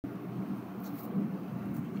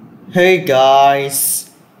Hey guys,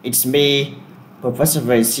 it's me, Professor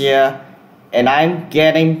Race here, and I'm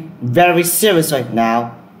getting very serious right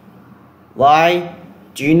now. Why?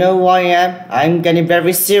 Do you know why I am? I'm getting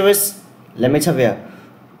very serious. Let me tell you.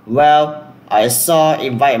 Well, I saw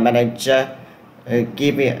invite manager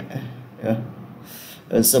give me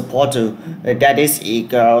support to daddy's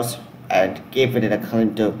e-girls and give it an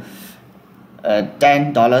account to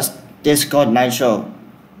 $10 Discord night show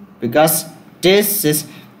because this is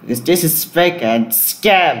this is fake and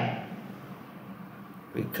scam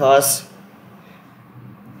because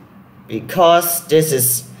this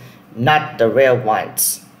is not the real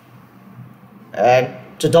ones. And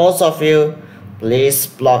to those of you, please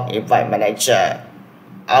block invite manager.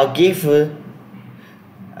 I'll give you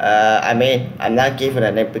I'm not giving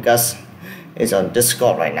a name because it's on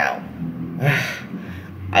Discord right now.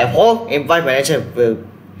 I hope invite manager will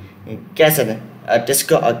get a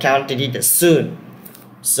Discord account deleted soon.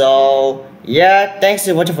 So yeah, thanks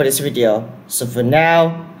so much for this video. So for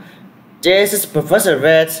now, this is Professor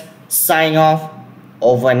Red signing off.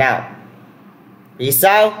 Over now. Peace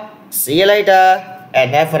out, see you later,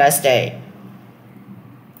 and have a nice day.